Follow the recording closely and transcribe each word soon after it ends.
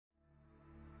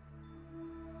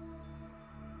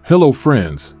Hello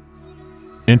friends.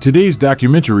 In today's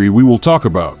documentary we will talk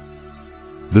about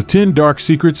the 10 dark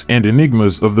secrets and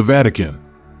enigmas of the Vatican.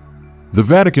 The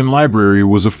Vatican Library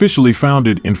was officially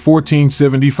founded in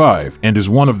 1475 and is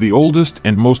one of the oldest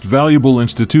and most valuable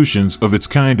institutions of its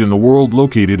kind in the world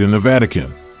located in the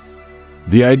Vatican.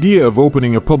 The idea of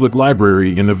opening a public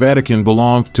library in the Vatican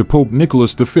belonged to Pope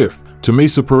Nicholas V,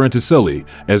 Tommaso Parenticelli,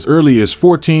 as early as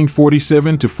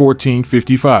 1447 to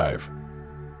 1455.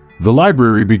 The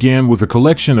library began with a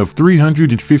collection of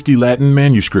 350 Latin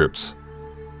manuscripts.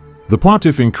 The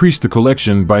pontiff increased the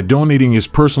collection by donating his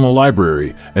personal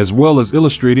library, as well as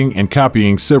illustrating and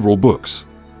copying several books.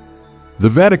 The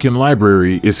Vatican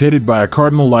Library is headed by a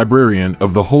Cardinal Librarian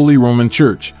of the Holy Roman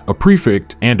Church, a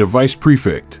prefect and a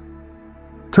vice-prefect.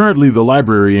 Currently, the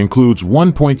library includes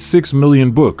 1.6 million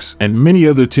books and many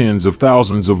other tens of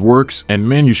thousands of works and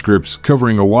manuscripts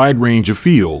covering a wide range of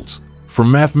fields, from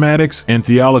mathematics and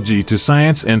theology to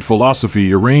science and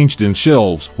philosophy, arranged in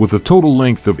shelves with a total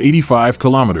length of 85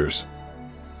 kilometers.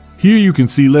 Here you can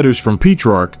see letters from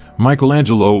Petrarch,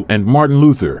 Michelangelo and Martin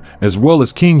Luther, as well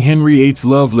as King Henry VIII's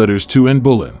love letters to Anne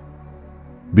Boleyn.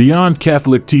 Beyond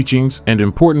Catholic teachings and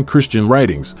important Christian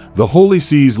writings, the Holy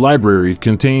See's library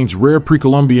contains rare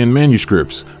pre-Columbian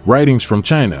manuscripts, writings from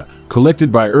China, collected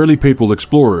by early papal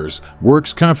explorers,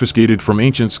 works confiscated from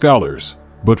ancient scholars,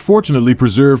 but fortunately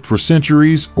preserved for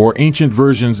centuries, or ancient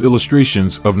versions,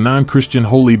 illustrations of non-Christian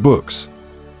holy books.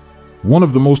 One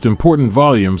of the most important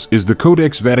volumes is the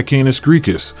Codex Vaticanus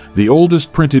Graecus, the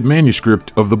oldest printed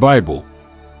manuscript of the Bible.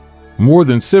 More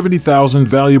than 70,000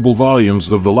 valuable volumes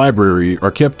of the library are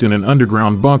kept in an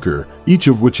underground bunker, each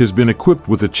of which has been equipped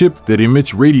with a chip that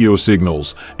emits radio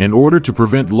signals in order to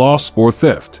prevent loss or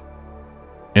theft.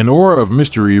 An aura of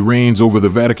mystery reigns over the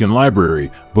Vatican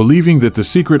Library, believing that the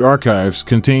secret archives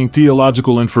contain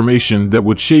theological information that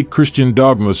would shake Christian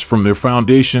dogmas from their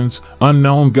foundations,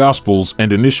 unknown gospels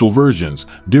and initial versions,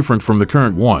 different from the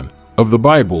current one, of the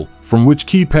Bible, from which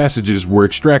key passages were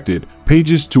extracted,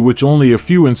 pages to which only a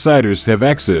few insiders have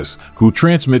access, who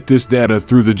transmit this data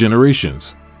through the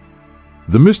generations.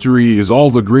 The mystery is all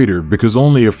the greater because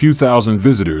only a few thousand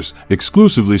visitors,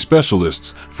 exclusively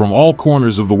specialists, from all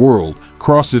corners of the world,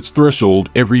 cross its threshold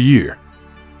every year.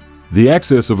 The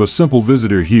access of a simple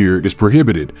visitor here is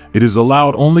prohibited. It is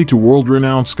allowed only to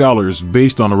world-renowned scholars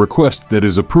based on a request that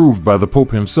is approved by the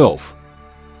Pope himself.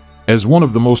 As one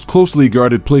of the most closely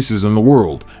guarded places in the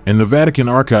world, in the Vatican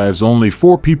archives only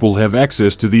 4 people have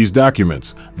access to these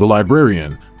documents: the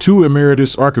librarian, 2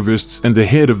 emeritus archivists and the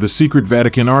head of the secret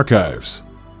Vatican archives.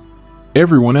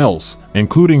 Everyone else,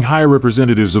 including high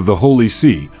representatives of the Holy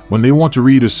See, when they want to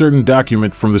read a certain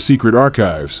document from the secret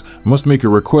archives, must make a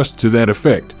request to that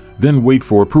effect, then wait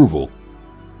for approval.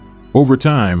 Over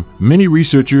time, many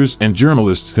researchers and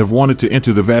journalists have wanted to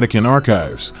enter the Vatican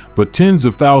archives, but tens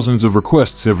of thousands of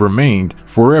requests have remained,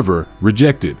 forever,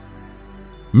 rejected.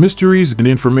 Mysteries and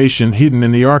information hidden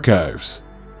in the archives.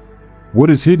 What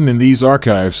is hidden in these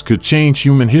archives could change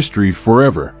human history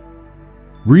forever.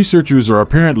 Researchers are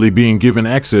apparently being given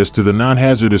access to the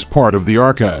non-hazardous part of the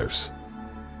archives.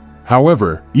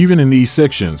 However, even in these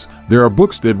sections, there are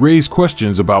books that raise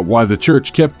questions about why the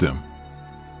Church kept them.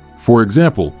 For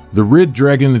example, the Red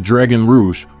Dragon, the Dragon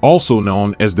Rouge, also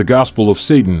known as the Gospel of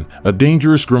Satan, a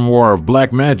dangerous grimoire of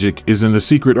black magic, is in the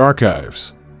secret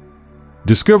archives.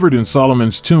 Discovered in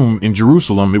Solomon's tomb in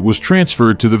Jerusalem, it was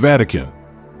transferred to the Vatican.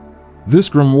 This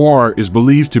grimoire is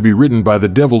believed to be written by the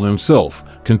devil himself,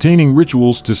 containing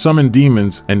rituals to summon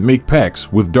demons and make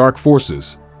pacts with dark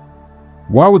forces.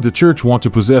 Why would the Church want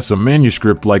to possess a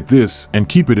manuscript like this and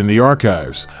keep it in the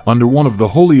archives, under one of the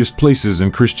holiest places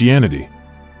in Christianity?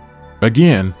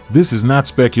 Again, this is not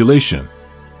speculation.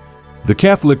 The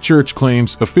Catholic Church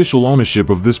claims official ownership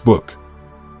of this book.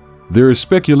 There is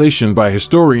speculation by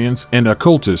historians and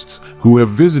occultists who have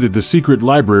visited the secret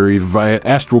library via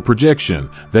astral projection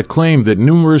that claim that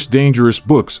numerous dangerous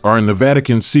books are in the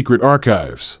Vatican's secret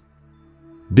archives.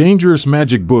 Dangerous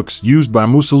magic books used by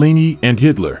Mussolini and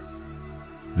Hitler.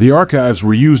 The archives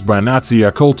were used by Nazi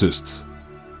occultists.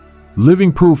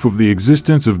 Living proof of the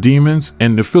existence of demons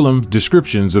and Nephilim,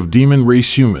 descriptions of demon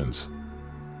race humans.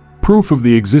 Proof of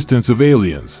the existence of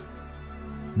aliens.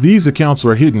 These accounts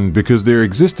are hidden because their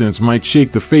existence might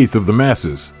shake the faith of the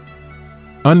masses.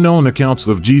 Unknown accounts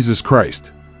of Jesus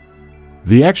Christ.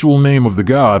 The actual name of the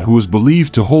God who is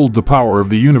believed to hold the power of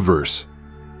the universe.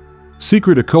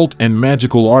 Secret occult and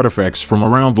magical artifacts from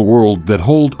around the world that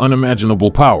hold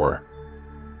unimaginable power.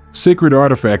 Sacred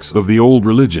artifacts of the old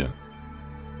religion.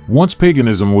 Once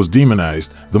paganism was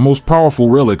demonized, the most powerful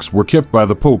relics were kept by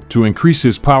the Pope to increase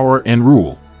his power and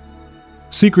rule.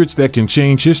 Secrets that can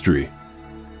change history.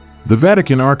 The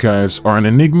Vatican archives are an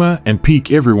enigma and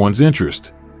pique everyone's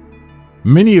interest.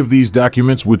 Many of these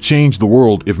documents would change the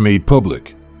world if made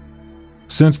public.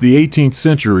 Since the 18th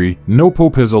century, no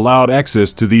pope has allowed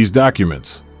access to these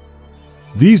documents.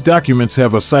 These documents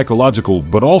have a psychological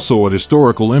but also a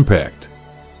historical impact.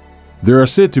 There are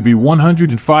said to be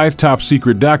 105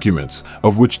 top-secret documents,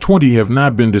 of which 20 have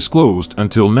not been disclosed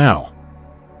until now.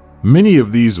 Many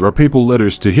of these are papal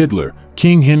letters to Hitler,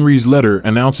 King Henry's letter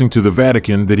announcing to the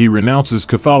Vatican that he renounces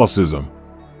Catholicism.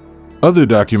 Other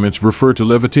documents refer to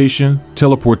levitation,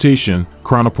 teleportation,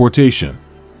 chronoportation.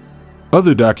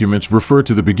 Other documents refer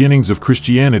to the beginnings of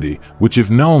Christianity, which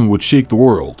if known would shake the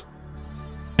world.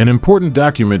 An important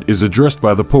document is addressed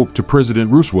by the Pope to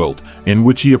President Roosevelt, in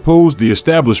which he opposed the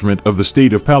establishment of the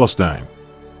State of Palestine.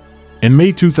 In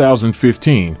May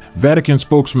 2015, Vatican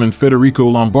spokesman Federico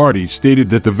Lombardi stated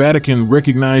that the Vatican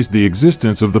recognized the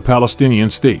existence of the Palestinian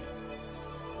state.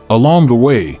 Along the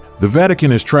way, the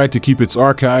Vatican has tried to keep its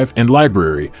archive and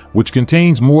library, which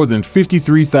contains more than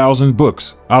 53,000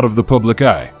 books, out of the public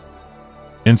eye.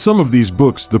 In some of these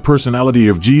books, the personality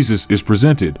of Jesus is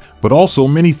presented, but also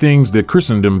many things that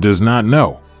Christendom does not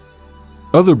know.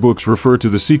 Other books refer to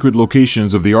the secret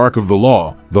locations of the Ark of the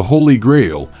Law, the Holy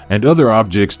Grail, and other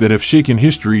objects that have shaken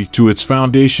history to its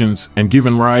foundations and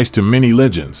given rise to many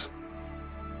legends.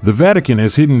 The Vatican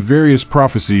has hidden various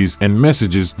prophecies and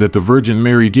messages that the Virgin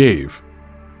Mary gave.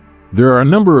 There are a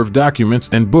number of documents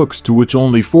and books to which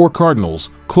only 4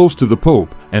 cardinals, close to the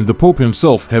Pope, and the Pope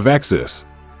himself have access.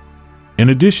 In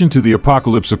addition to the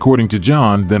Apocalypse according to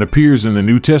John that appears in the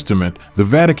New Testament, the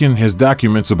Vatican has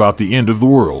documents about the end of the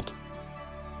world.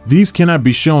 These cannot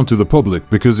be shown to the public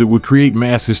because it would create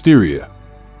mass hysteria.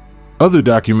 Other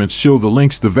documents show the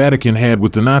links the Vatican had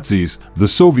with the Nazis, the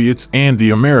Soviets, and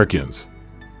the Americans.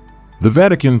 The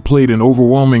Vatican played an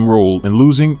overwhelming role in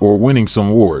losing or winning some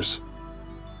wars.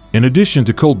 In addition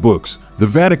to cult books, the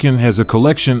Vatican has a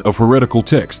collection of heretical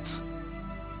texts.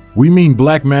 We mean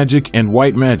black magic and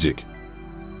white magic.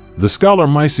 The scholar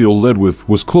Michael Ledwith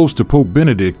was close to Pope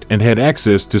Benedict and had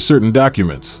access to certain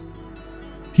documents.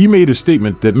 He made a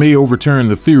statement that may overturn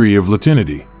the theory of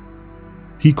Latinity.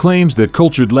 He claims that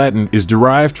cultured Latin is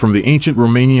derived from the ancient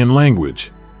Romanian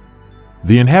language.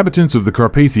 The inhabitants of the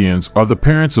Carpathians are the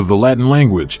parents of the Latin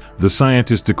language, the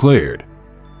scientist declared.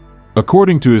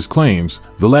 According to his claims,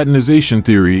 the Latinization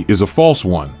theory is a false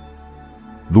one.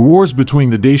 The wars between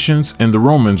the Dacians and the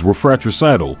Romans were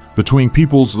fratricidal, between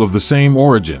peoples of the same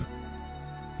origin.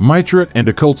 Mitra and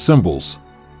occult symbols.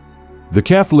 The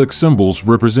Catholic symbols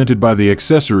represented by the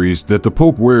accessories that the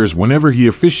Pope wears whenever he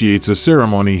officiates a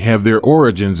ceremony have their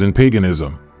origins in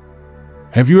paganism.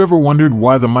 Have you ever wondered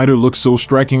why the mitre looks so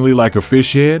strikingly like a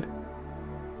fish head?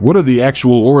 What are the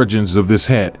actual origins of this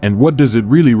hat and what does it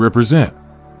really represent?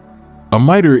 A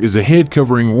mitre is a head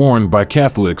covering worn by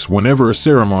Catholics whenever a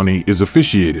ceremony is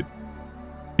officiated.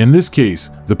 In this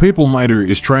case, the papal mitre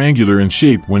is triangular in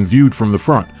shape when viewed from the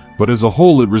front, but as a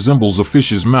whole it resembles a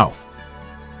fish's mouth.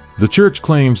 The Church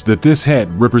claims that this hat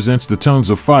represents the tongues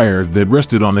of fire that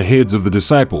rested on the heads of the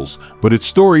disciples, but its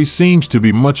story seems to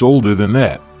be much older than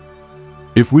that.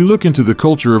 If we look into the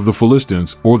culture of the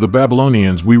Philistines or the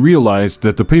Babylonians, we realize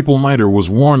that the papal mitre was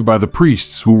worn by the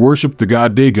priests who worshipped the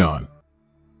god Dagon.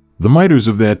 The mitres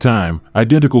of that time,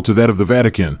 identical to that of the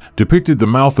Vatican, depicted the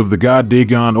mouth of the god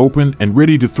Dagon open and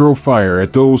ready to throw fire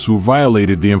at those who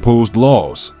violated the imposed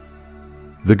laws.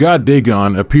 The god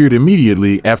Dagon appeared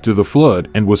immediately after the flood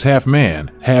and was half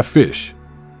man, half fish.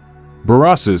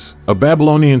 Berossus, a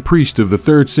Babylonian priest of the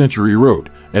 3rd century, wrote,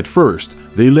 "At first,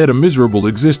 they led a miserable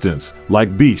existence,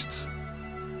 like beasts.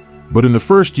 But in the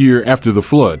first year after the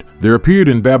flood, there appeared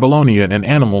in Babylonia an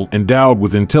animal endowed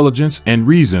with intelligence and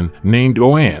reason named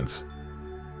Oannes.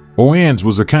 Oannes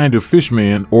was a kind of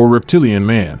fishman or reptilian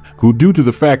man who, due to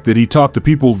the fact that he taught the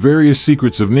people various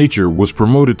secrets of nature, was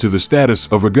promoted to the status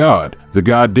of a god, the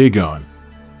god Dagon.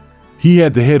 He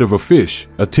had the head of a fish,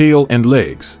 a tail and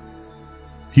legs.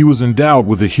 He was endowed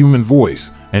with a human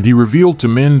voice, and he revealed to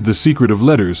men the secret of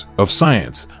letters, of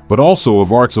science, but also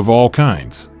of arts of all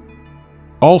kinds.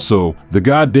 Also, the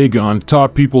god Dagon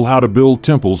taught people how to build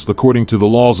temples according to the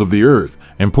laws of the earth,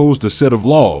 imposed a set of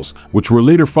laws, which were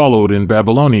later followed in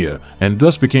Babylonia, and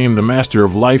thus became the master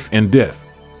of life and death.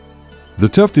 The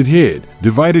tufted head,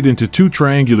 divided into 2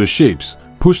 triangular shapes,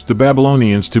 pushed the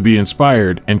Babylonians to be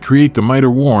inspired and create the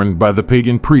mitre worn by the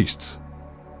pagan priests.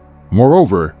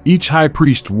 Moreover, each high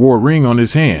priest wore a ring on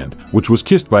his hand, which was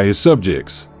kissed by his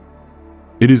subjects.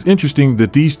 It is interesting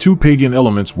that these 2 pagan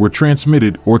elements were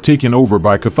transmitted or taken over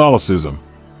by Catholicism.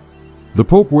 The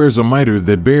Pope wears a mitre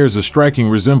that bears a striking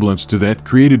resemblance to that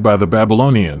created by the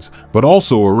Babylonians, but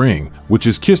also a ring, which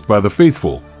is kissed by the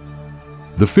faithful.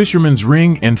 The fisherman's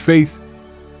ring and faith.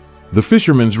 The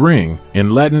fisherman's ring,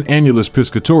 in Latin annulus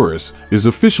piscatoris, is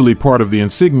officially part of the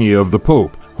insignia of the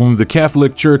Pope, whom the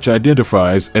Catholic Church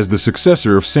identifies as the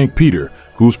successor of St. Peter,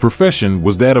 whose profession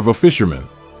was that of a fisherman.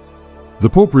 The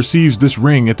Pope receives this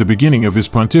ring at the beginning of his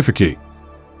pontificate.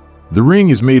 The ring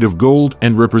is made of gold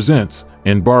and represents,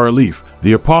 in bas-relief,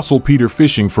 the Apostle Peter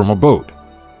fishing from a boat.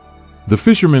 The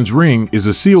fisherman's ring is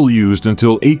a seal used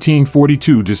until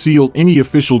 1842 to seal any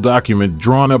official document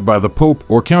drawn up by the Pope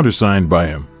or countersigned by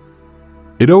him.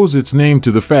 It owes its name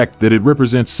to the fact that it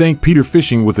represents St. Peter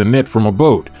fishing with a net from a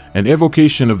boat, an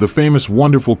evocation of the famous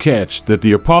wonderful catch that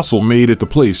the apostle made at the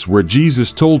place where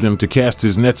Jesus told him to cast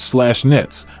his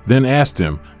nets, then asked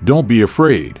him, "Don't be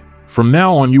afraid. From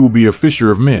now on you will be a fisher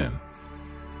of men."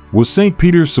 Was St.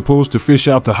 Peter supposed to fish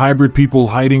out the hybrid people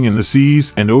hiding in the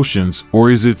seas and oceans, or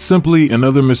is it simply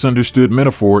another misunderstood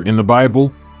metaphor in the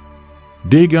Bible?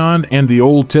 Dagon and the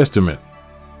Old Testament.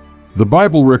 The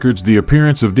Bible records the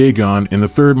appearance of Dagon in the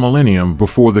 3rd millennium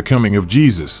before the coming of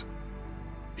Jesus.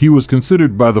 He was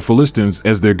considered by the Philistines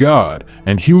as their god,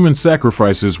 and human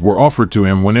sacrifices were offered to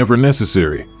him whenever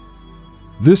necessary.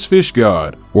 This fish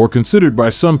god, or considered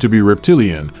by some to be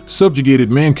reptilian,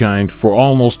 subjugated mankind for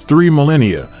almost 3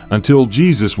 millennia, until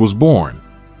Jesus was born.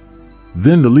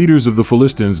 Then the leaders of the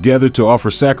Philistines gathered to offer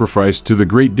sacrifice to the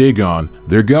great Dagon,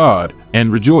 their god,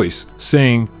 and rejoice,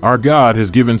 saying, "Our God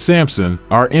has given Samson,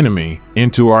 our enemy,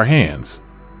 into our hands."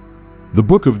 The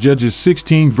book of Judges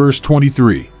 16 verse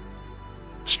 23.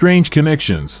 Strange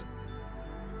connections.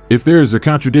 If there is a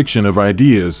contradiction of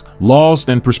ideas, laws,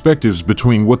 and perspectives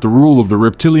between what the rule of the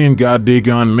reptilian god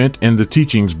Dagon meant and the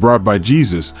teachings brought by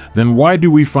Jesus, then why do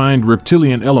we find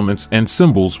reptilian elements and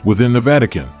symbols within the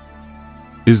Vatican?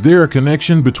 Is there a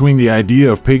connection between the idea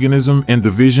of paganism and the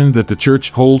vision that the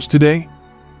Church holds today?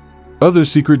 Other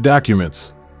secret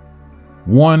documents.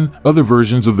 1. Other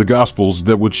versions of the Gospels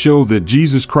that would show that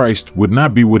Jesus Christ would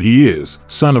not be what he is,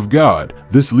 Son of God,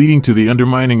 this leading to the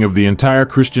undermining of the entire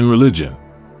Christian religion.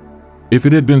 If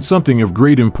it had been something of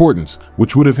great importance,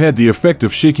 which would have had the effect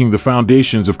of shaking the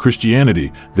foundations of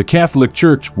Christianity, the Catholic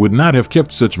Church would not have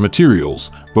kept such materials,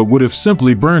 but would have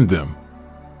simply burned them.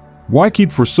 Why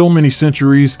keep for so many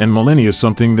centuries and millennia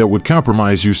something that would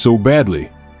compromise you so badly?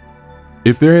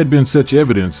 If there had been such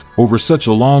evidence over such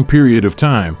a long period of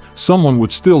time, someone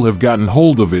would still have gotten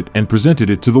hold of it and presented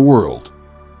it to the world.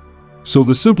 So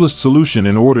the simplest solution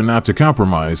in order not to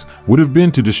compromise would have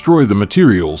been to destroy the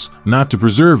materials, not to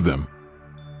preserve them.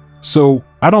 So,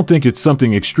 I don't think it's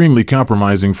something extremely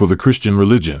compromising for the Christian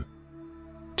religion.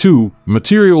 2.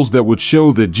 Materials that would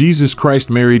show that Jesus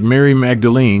Christ married Mary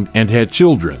Magdalene and had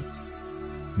children.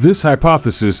 This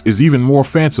hypothesis is even more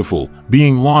fanciful,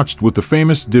 being launched with the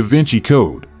famous Da Vinci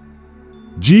Code.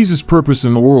 Jesus' purpose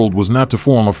in the world was not to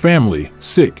form a family,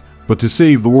 but to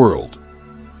save the world.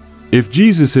 If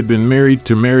Jesus had been married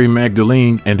to Mary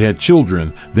Magdalene and had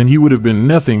children, then he would have been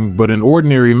nothing but an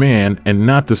ordinary man and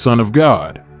not the Son of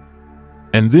God.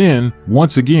 And then,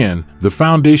 once again, the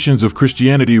foundations of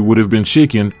Christianity would have been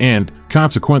shaken and,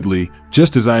 consequently,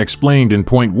 just as I explained in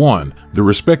point 1, the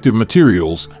respective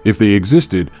materials, if they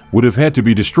existed, would have had to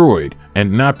be destroyed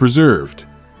and not preserved.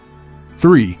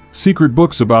 3. Secret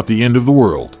books about the end of the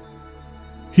world.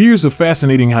 Here's a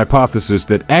fascinating hypothesis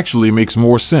that actually makes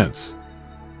more sense.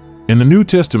 In the New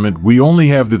Testament, we only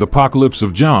have the Apocalypse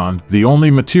of John, the only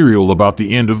material about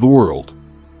the end of the world.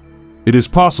 It is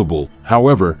possible,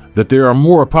 however, that there are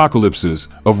more apocalypses,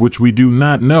 of which we do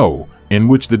not know, in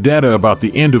which the data about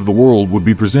the end of the world would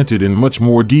be presented in much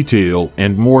more detail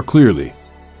and more clearly.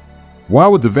 Why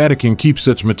would the Vatican keep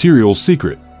such materials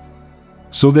secret?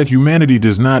 So that humanity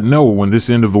does not know when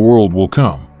this end of the world will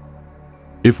come.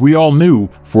 If we all knew,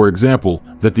 for example,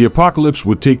 that the apocalypse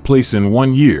would take place in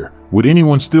 1 year, would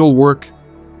anyone still work?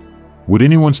 Would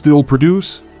anyone still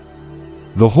produce?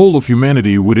 The whole of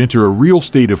humanity would enter a real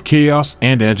state of chaos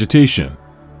and agitation.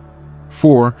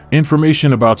 4.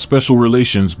 Information about special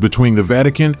relations between the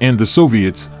Vatican and the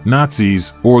Soviets,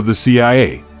 Nazis, or the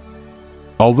CIA.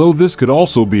 Although this could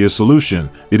also be a solution,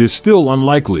 it is still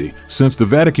unlikely, since the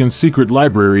Vatican's secret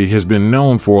library has been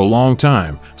known for a long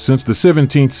time, since the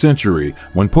 17th century,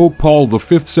 when Pope Paul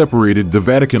V separated the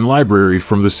Vatican Library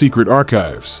from the secret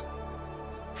archives.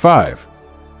 5.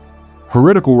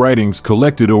 Heretical writings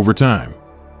collected over time.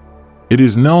 It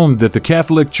is known that the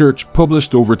Catholic Church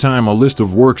published over time a list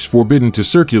of works forbidden to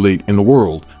circulate in the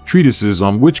world, treatises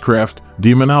on witchcraft,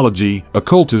 demonology,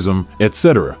 occultism,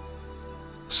 etc.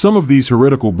 Some of these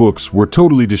heretical books were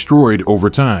totally destroyed over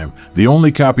time, the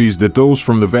only copies that those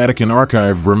from the Vatican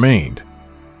archive remained.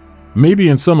 Maybe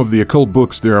in some of the occult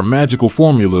books there are magical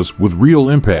formulas with real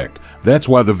impact, That's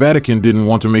why the Vatican didn't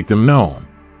want to make them known.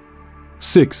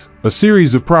 6. A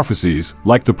series of prophecies,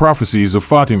 like the prophecies of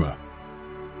Fatima.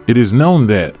 It is known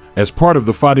that, as part of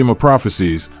the Fatima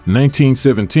prophecies,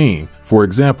 1917, for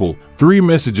example, 3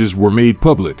 messages were made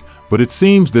public, but it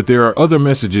seems that there are other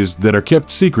messages that are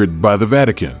kept secret by the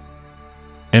Vatican.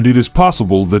 And it is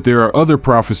possible that there are other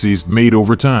prophecies made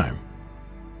over time.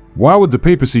 Why would the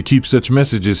papacy keep such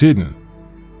messages hidden?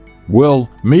 Well,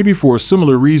 maybe for a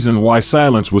similar reason why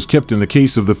silence was kept in the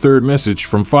case of the 3rd message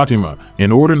from Fatima,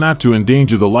 in order not to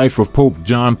endanger the life of Pope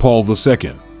John Paul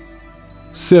II.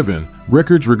 7.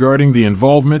 Records regarding the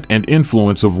involvement and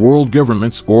influence of world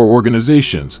governments or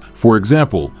organizations, for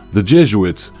example, the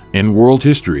Jesuits, in world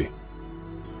history.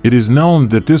 It is known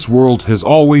that this world has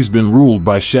always been ruled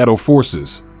by shadow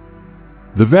forces.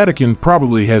 The Vatican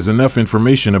probably has enough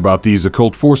information about these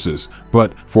occult forces,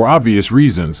 but, for obvious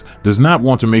reasons, does not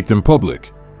want to make them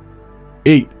public.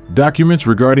 8. Documents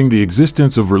regarding the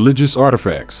existence of religious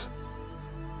artifacts.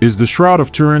 Is the Shroud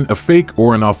of Turin a fake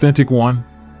or an authentic one?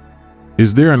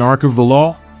 Is there an Ark of the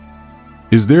Law?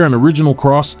 Is there an original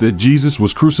cross that Jesus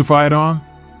was crucified on?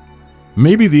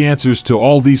 Maybe the answers to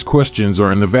all these questions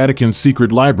are in the Vatican's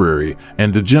secret library,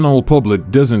 and the general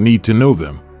public doesn't need to know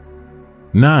them.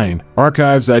 9.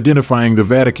 Archives identifying the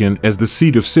Vatican as the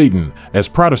seat of Satan, as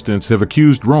Protestants have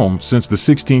accused Rome since the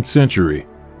 16th century.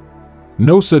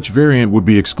 No such variant would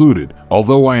be excluded,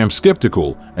 although I am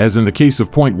skeptical, as in the case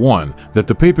of point 1, that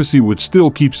the papacy would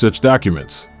still keep such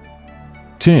documents.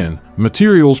 10.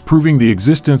 Materials proving the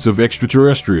existence of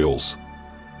extraterrestrials.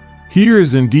 Here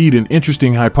is indeed an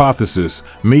interesting hypothesis,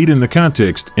 made in the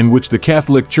context in which the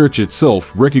Catholic Church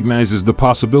itself recognizes the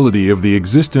possibility of the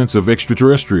existence of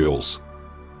extraterrestrials.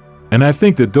 And I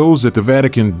think that those at the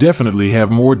Vatican definitely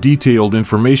have more detailed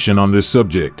information on this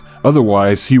subject,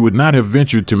 otherwise he would not have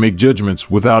ventured to make judgments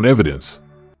without evidence.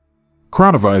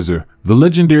 Chronovisor, the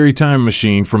legendary time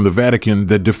machine from the Vatican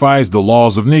that defies the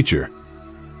laws of nature.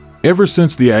 Ever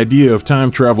since the idea of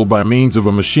time travel by means of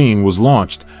a machine was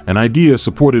launched, an idea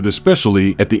supported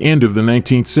especially at the end of the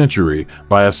 19th century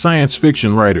by a science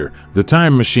fiction writer, The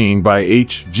Time Machine by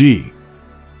H.G.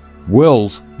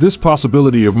 Wells, this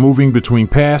possibility of moving between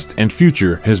past and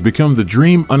future has become the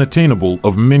dream unattainable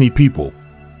of many people.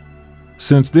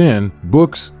 Since then,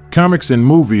 books, comics and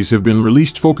movies have been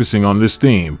released focusing on this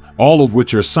theme, all of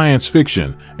which are science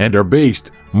fiction and are based,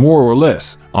 more or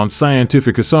less, on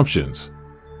scientific assumptions.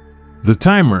 The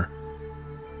Timer.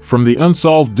 From the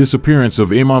unsolved disappearance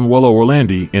of Emanuela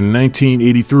Orlandi in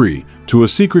 1983 to a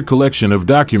secret collection of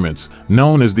documents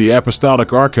known as the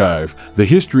Apostolic Archive, the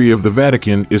history of the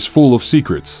Vatican is full of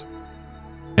secrets.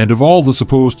 And of all the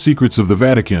supposed secrets of the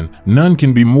Vatican, none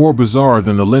can be more bizarre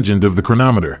than the legend of the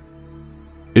chronometer.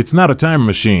 It's not a time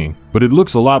machine, but it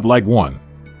looks a lot like one.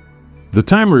 The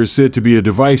timer is said to be a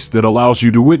device that allows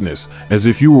you to witness, as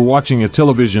if you were watching a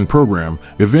television program,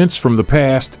 events from the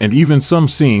past and even some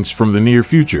scenes from the near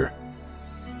future.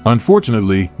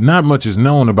 Unfortunately, not much is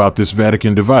known about this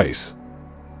Vatican device.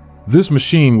 This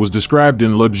machine was described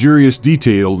in luxurious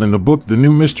detail in the book The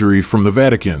New Mystery from the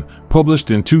Vatican,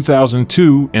 published in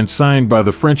 2002 and signed by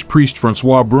the French priest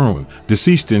François Brun,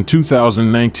 deceased in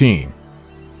 2019.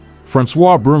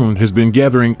 François Brun has been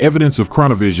gathering evidence of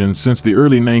chronovision since the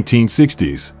early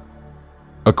 1960s.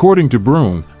 According to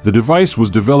Brun, the device was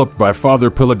developed by Father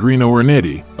Pellegrino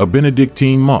Ernetti, a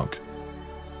Benedictine monk.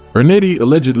 Ernetti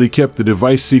allegedly kept the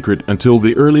device secret until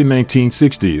the early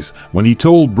 1960s, when he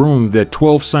told Brun that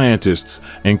 12 scientists,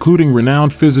 including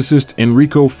renowned physicist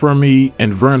Enrico Fermi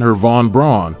and Wernher von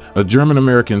Braun, a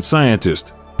German-American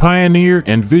scientist, pioneer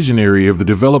and visionary of the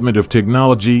development of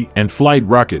technology and flight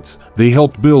rockets, they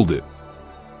helped build it.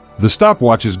 The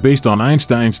stopwatch is based on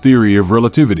Einstein's theory of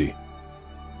relativity.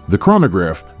 The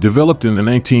chronograph, developed in the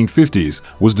 1950s,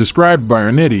 was described by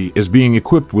Ernetti as being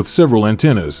equipped with several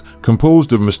antennas,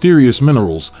 composed of mysterious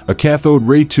minerals, a cathode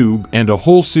ray tube, and a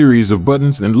whole series of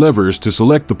buttons and levers to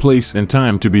select the place and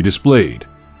time to be displayed.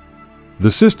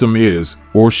 The system is,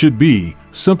 or should be,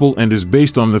 simple and is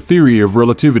based on the theory of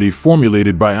relativity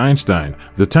formulated by Einstein.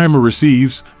 The timer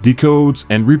receives, decodes,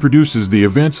 and reproduces the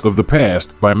events of the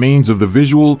past by means of the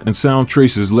visual and sound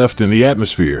traces left in the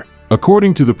atmosphere,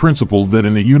 according to the principle that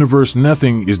in the universe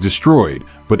nothing is destroyed,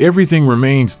 but everything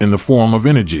remains in the form of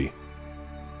energy.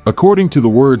 According to the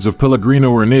words of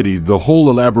Pellegrino Ernetti, the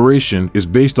whole elaboration is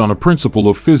based on a principle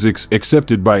of physics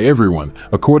accepted by everyone,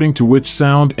 according to which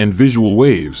sound and visual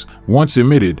waves, once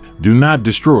emitted, do not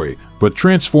destroy, but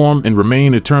transform and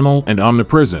remain eternal and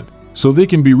omnipresent, so they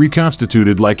can be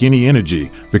reconstituted like any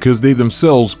energy, because they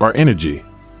themselves are energy.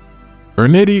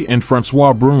 Ernetti and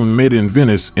Francois Brune met in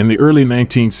Venice in the early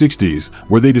 1960s,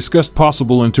 where they discussed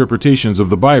possible interpretations of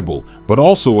the Bible, but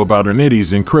also about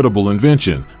Ernetti's incredible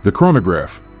invention, the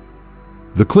chronograph.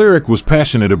 The cleric was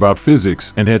passionate about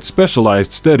physics and had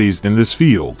specialized studies in this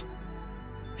field.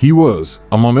 He was,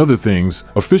 among other things,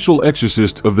 official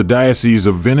exorcist of the Diocese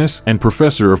of Venice and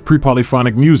professor of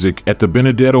pre-polyphonic music at the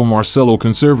Benedetto Marcello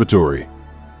Conservatory.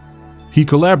 He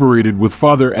collaborated with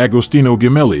Father Agostino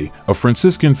Gemelli, a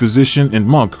Franciscan physician and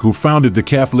monk who founded the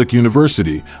Catholic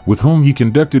University, with whom he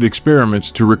conducted experiments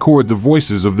to record the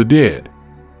voices of the dead.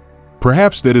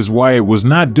 Perhaps that is why it was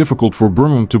not difficult for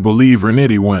Brune to believe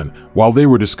Ernetti when, while they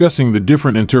were discussing the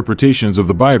different interpretations of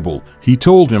the Bible, he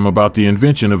told him about the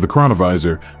invention of the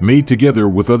chronovisor, made together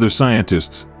with other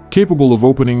scientists, capable of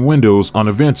opening windows on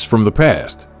events from the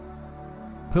past.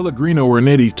 Pellegrino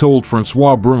Ernetti told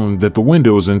Francois Brune that the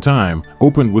windows in time,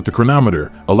 opened with the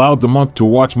chronometer, allowed the monk to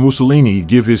watch Mussolini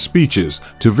give his speeches,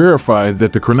 to verify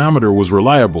that the chronometer was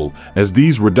reliable, as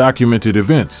these were documented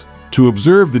events, to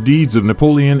observe the deeds of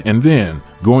Napoleon and then,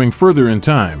 going further in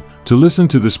time, to listen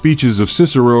to the speeches of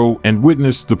Cicero and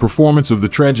witness the performance of the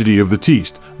tragedy of the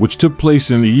Tiste, which took place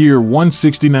in the year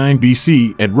 169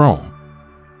 BC at Rome.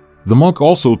 The monk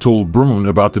also told Brune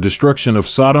about the destruction of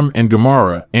Sodom and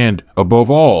Gomorrah and, above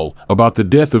all, about the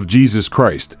death of Jesus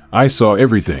Christ. I saw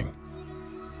everything.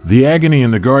 The agony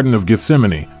in the Garden of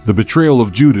Gethsemane, the betrayal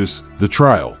of Judas, the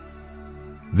trial,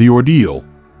 the ordeal.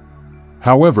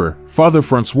 However, Father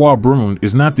Francois Brune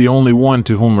is not the only one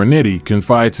to whom Ernetti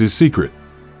confides his secret.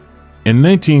 In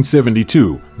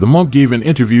 1972, the monk gave an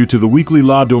interview to the weekly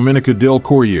La Domenica del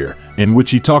Corriere, in which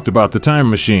he talked about the time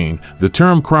machine. The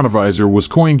term chronovisor was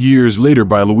coined years later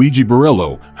by Luigi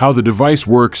Borello, how the device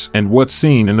works and what's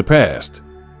seen in the past.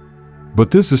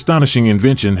 But this astonishing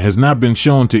invention has not been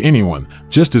shown to anyone,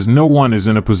 just as no one is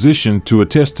in a position to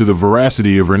attest to the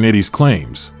veracity of Ernetti's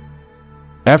claims.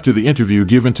 After the interview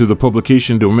given to the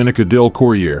publication Domenica del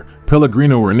Corriere,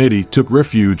 Pellegrino Ernetti took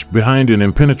refuge behind an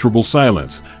impenetrable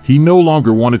silence. He no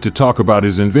longer wanted to talk about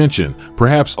his invention,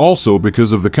 perhaps also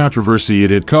because of the controversy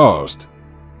it had caused.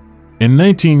 In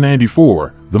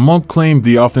 1994, the monk claimed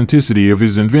the authenticity of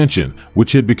his invention,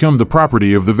 which had become the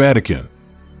property of the Vatican.